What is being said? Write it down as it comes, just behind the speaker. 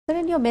But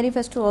in your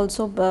manifesto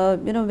also,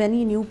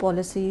 many new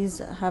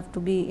policies have to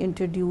be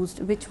introduced,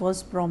 which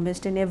was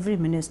promised in every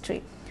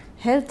ministry.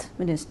 Health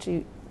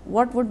ministry,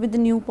 what would be the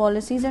new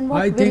policies and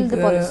what will the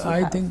policy have?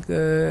 I think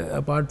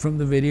apart from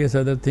the various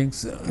other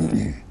things,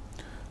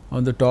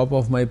 on the top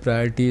of my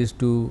priority is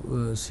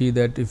to see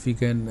that if we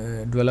can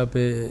develop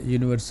a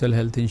universal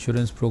health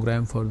insurance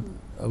program for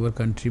our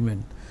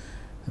countrymen,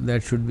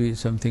 that should be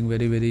something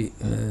very, very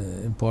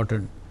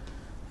important.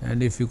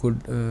 And if you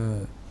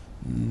could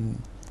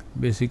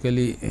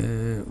basically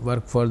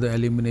work for the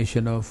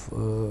elimination of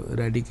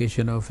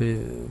eradication of a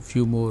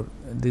few more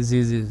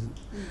diseases,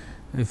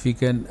 if we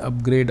can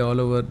upgrade all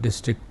our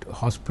district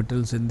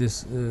hospitals in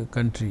this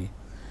country,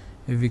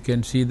 if we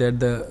can see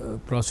that the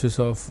process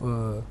of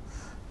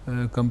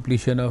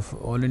completion of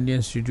All India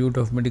Institute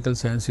of Medical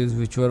Sciences,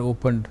 which were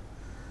opened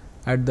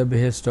at the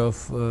behest of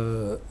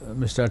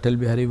Mr. Atal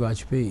Bihari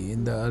Vajpayee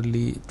in the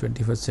early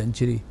 21st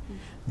century,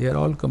 they are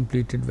all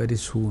completed very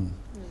soon.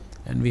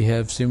 And we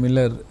have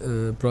similar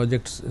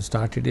projects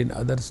started in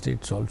other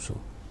states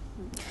also.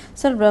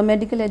 Sir,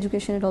 medical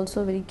education is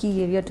also a very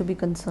key area to be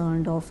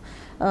concerned of.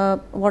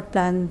 What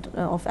plan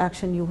of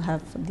action you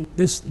have for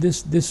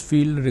this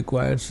field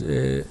requires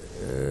a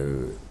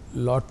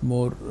lot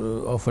more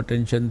of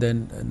attention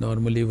than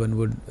normally one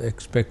would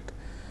expect,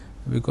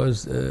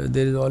 because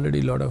there is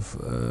already a lot of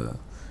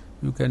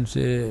you can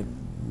say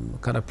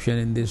corruption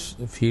in this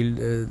field.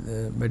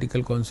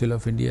 Medical Council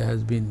of India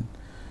has been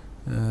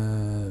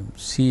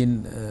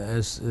seen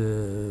as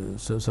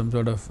some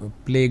sort of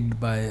plagued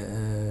by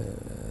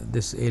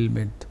this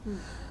ailment,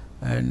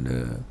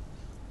 and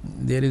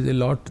there is a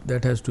lot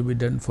that has to be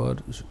done for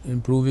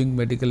improving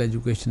medical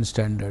education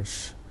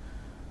standards.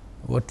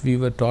 What we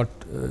were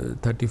taught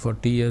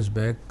 30-40 years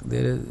back,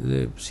 there is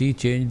a sea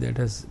change that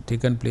has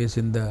taken place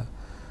in the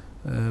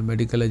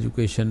medical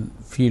education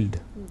field.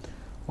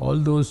 All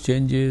those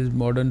changes,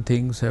 modern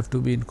things have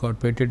to be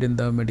incorporated in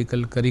the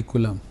medical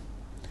curriculum.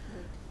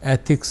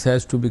 Ethics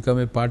has to become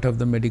a part of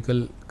the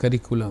medical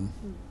curriculum,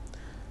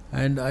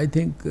 and I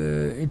think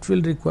it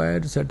will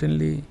require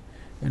certainly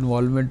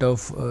involvement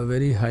of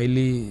very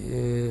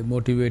highly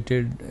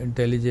motivated,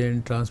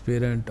 intelligent,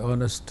 transparent,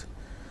 honest,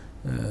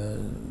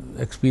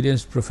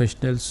 experienced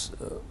professionals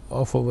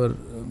of our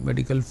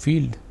medical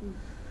field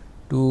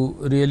to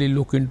really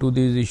look into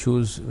these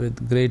issues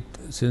with great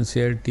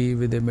sincerity,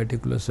 with a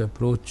meticulous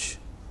approach,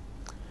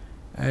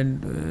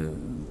 and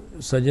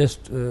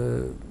suggest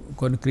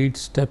concrete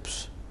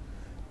steps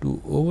to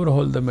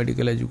overhaul the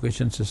medical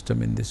education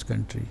system in this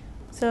country.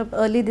 So,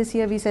 early this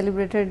year we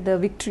celebrated the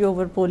victory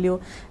over polio,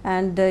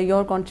 and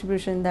your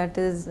contribution that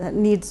is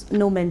needs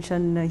no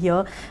mention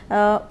here.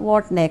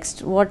 What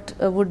next? What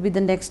would be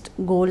the next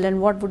goal, and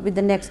what would be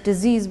the next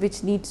disease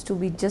which needs to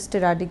be just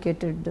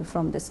eradicated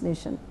from this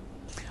nation?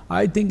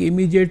 I think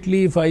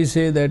immediately, if I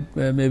say that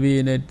maybe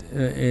in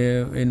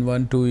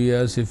 1-2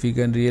 years, if we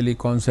can really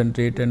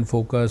concentrate and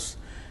focus,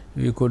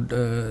 we could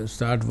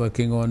start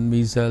working on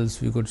measles,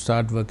 we could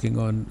start working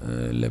on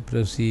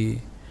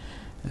leprosy,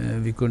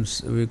 we could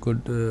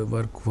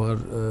work for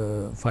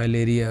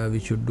filaria, we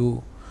should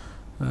do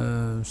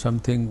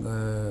something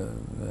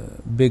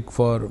big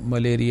for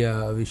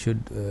malaria, we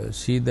should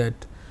see that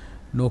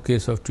no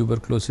case of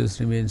tuberculosis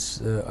remains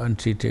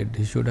untreated.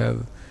 He should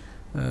have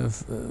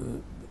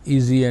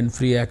easy and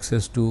free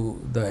access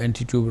to the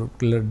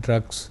anti-tubercular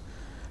drugs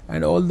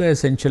and all the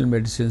essential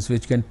medicines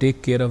which can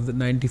take care of the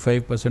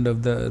 95%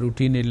 of the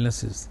routine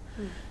illnesses.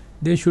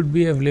 They should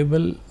be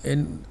available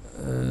in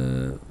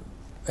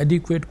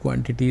adequate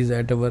quantities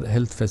at our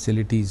health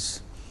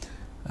facilities,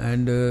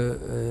 and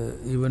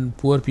even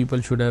poor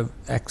people should have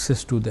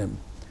access to them.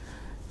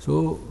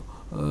 So,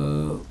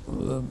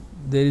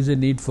 there is a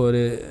need for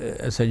a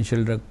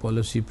essential drug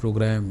policy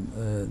program.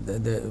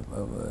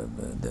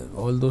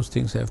 All those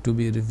things have to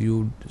be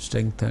reviewed,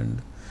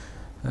 strengthened.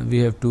 We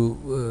have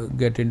to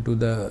get into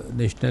the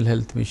National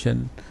Health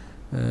Mission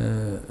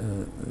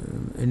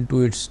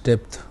into its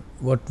depth,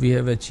 what we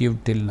have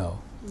achieved till now.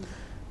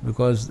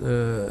 Because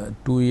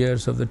 2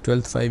 years of the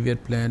 12th 5-year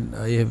plan,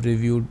 I have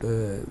reviewed,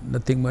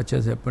 nothing much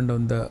has happened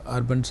on the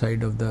urban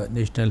side of the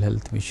National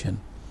Health Mission.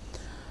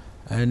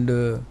 And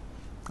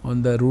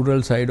on the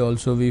rural side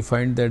also, we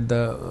find that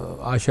the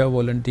ASHA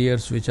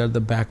volunteers, which are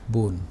the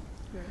backbone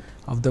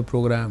of the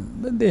program,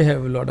 they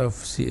have a lot of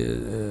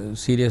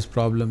serious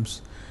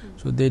problems.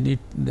 So they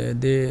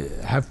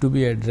have to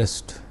be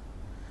addressed.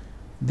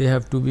 They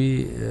have to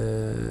be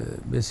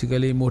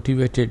basically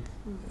motivated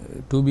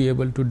to be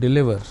able to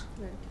deliver.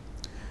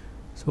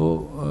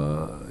 So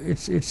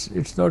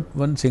it's not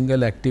one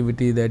single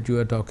activity that you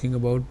are talking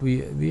about.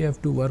 We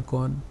have to work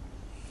on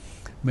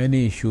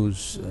many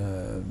issues,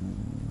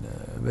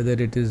 whether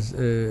it is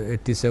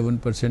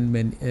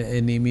 87%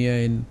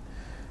 anemia in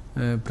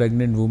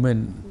pregnant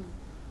women,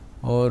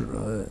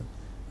 or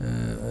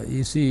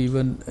you see,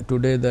 even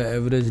today the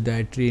average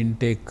dietary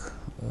intake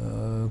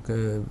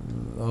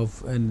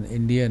of an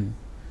Indian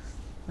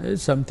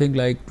is something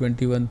like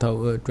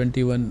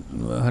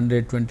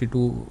 2100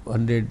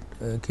 2200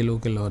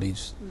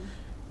 kilocalories,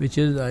 which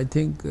is, I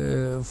think,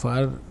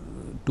 far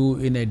too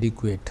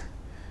inadequate.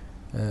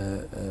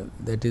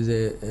 That is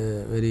a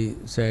very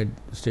sad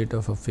state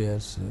of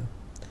affairs.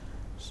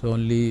 So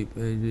only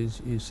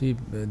you see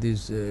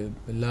this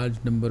large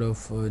number of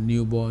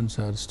newborns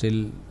are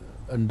still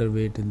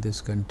underweight in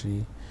this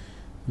country.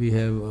 We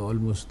have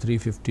almost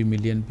 350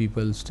 million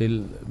people still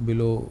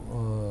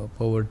below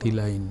poverty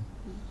line,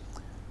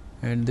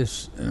 and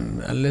this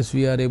unless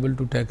we are able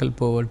to tackle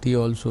poverty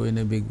also in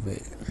a big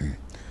way,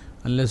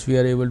 unless we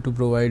are able to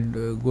provide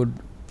good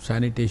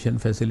sanitation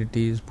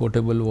facilities,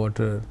 potable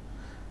water,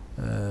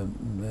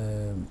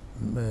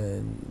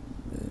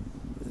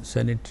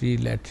 sanitary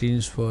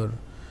latrines for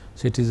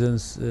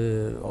citizens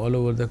all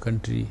over the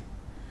country,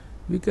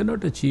 we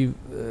cannot achieve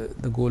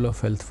the goal of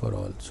health for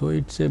all. So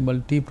it's a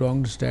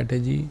multi-pronged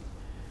strategy,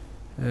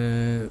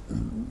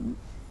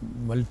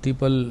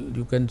 multiple,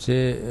 you can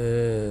say,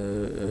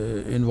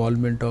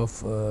 involvement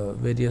of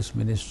various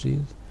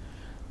ministries,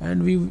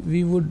 and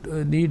we would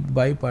need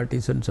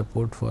bipartisan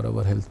support for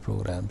our health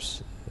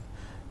programs.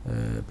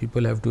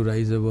 People have to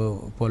rise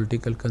above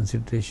political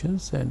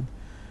considerations, and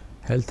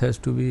health has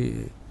to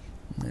be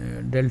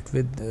dealt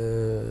with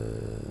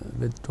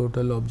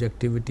total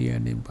objectivity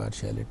and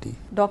impartiality.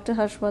 Dr.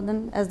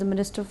 Harshvardhan as the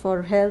Minister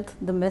for Health,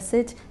 the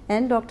message,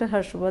 and Dr.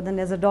 Harshvardhan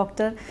as a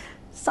doctor,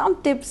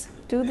 some tips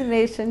to the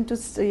nation to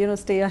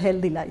stay a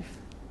healthy life.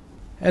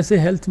 As a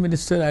health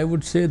minister, I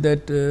would say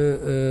that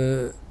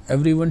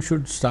everyone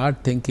should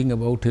start thinking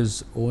about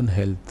his own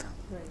health,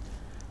 right,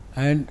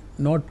 and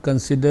not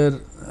consider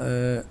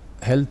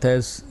health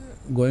as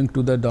going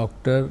to the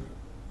doctor,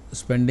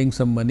 spending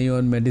some money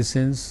on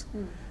medicines,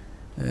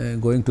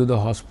 going to the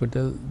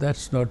hospital.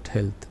 That's not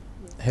health.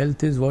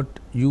 Health is what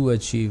you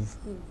achieve,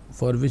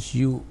 for which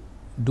you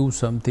do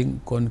something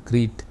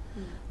concrete,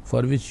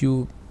 for which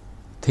you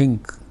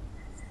think,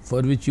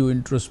 for which you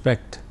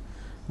introspect.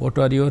 What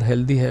are your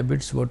healthy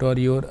habits? What are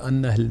your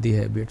unhealthy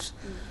habits?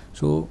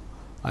 So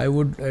I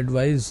would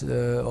advise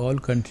all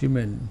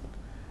countrymen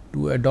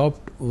to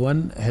adopt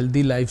one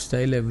healthy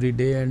lifestyle every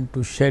day and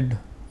to shed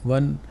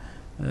one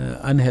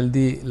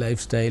unhealthy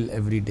lifestyle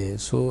every day.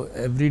 So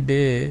every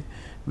day,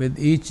 with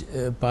each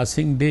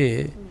passing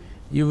day,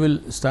 you will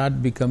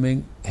start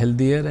becoming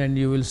healthier, and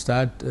you will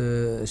start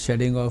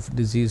shedding off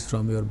disease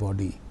from your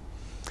body.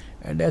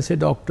 And as a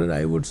doctor,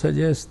 I would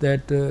suggest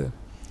that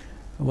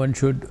one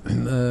should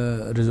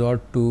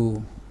resort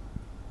to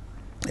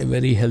a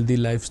very healthy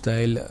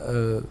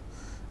lifestyle.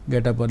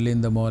 Get up early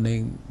in the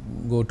morning,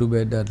 go to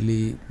bed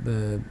early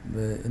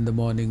in the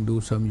morning,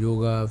 do some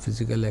yoga,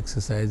 physical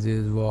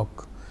exercises,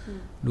 walk,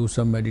 do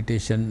some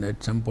meditation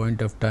at some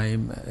point of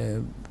time,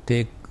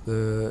 take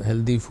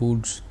healthy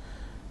foods,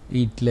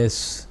 eat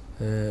less,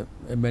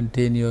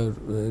 maintain your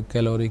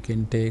caloric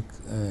intake,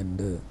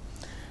 and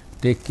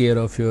take care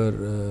of your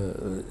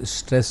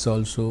stress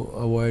also,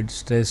 avoid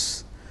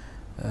stress.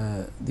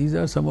 These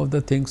are some of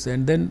the things,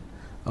 and then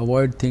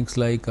avoid things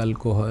like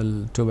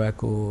alcohol,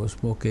 tobacco,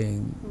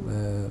 smoking,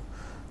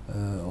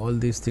 all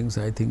these things.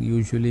 I think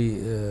usually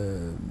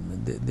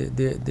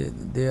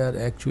they are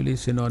actually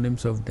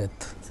synonyms of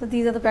death. So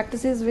these are the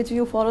practices which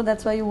you follow.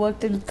 That's why you work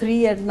till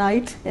 3 at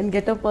night and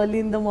get up early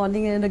in the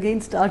morning and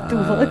again start to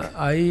work.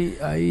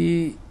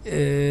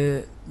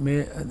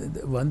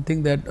 One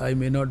thing that I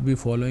may not be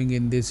following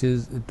in this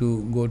is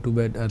to go to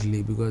bed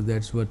early, because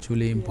that's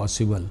virtually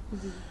impossible.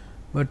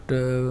 But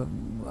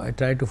I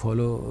try to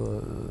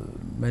follow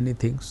many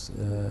things.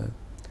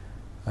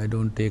 I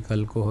don't take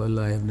alcohol.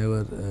 I have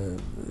never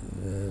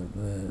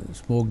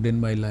smoked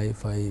in my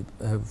life. I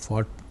have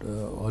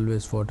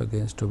always fought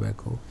against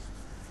tobacco.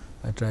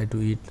 I try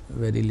to eat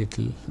very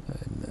little,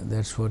 and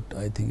that's what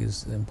I think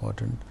is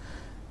important.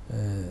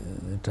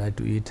 Try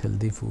to eat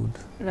healthy food.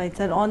 Right,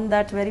 sir. On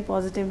that very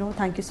positive note,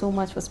 thank you so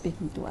much for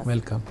speaking to us.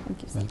 Welcome.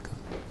 Thank you, sir. Welcome.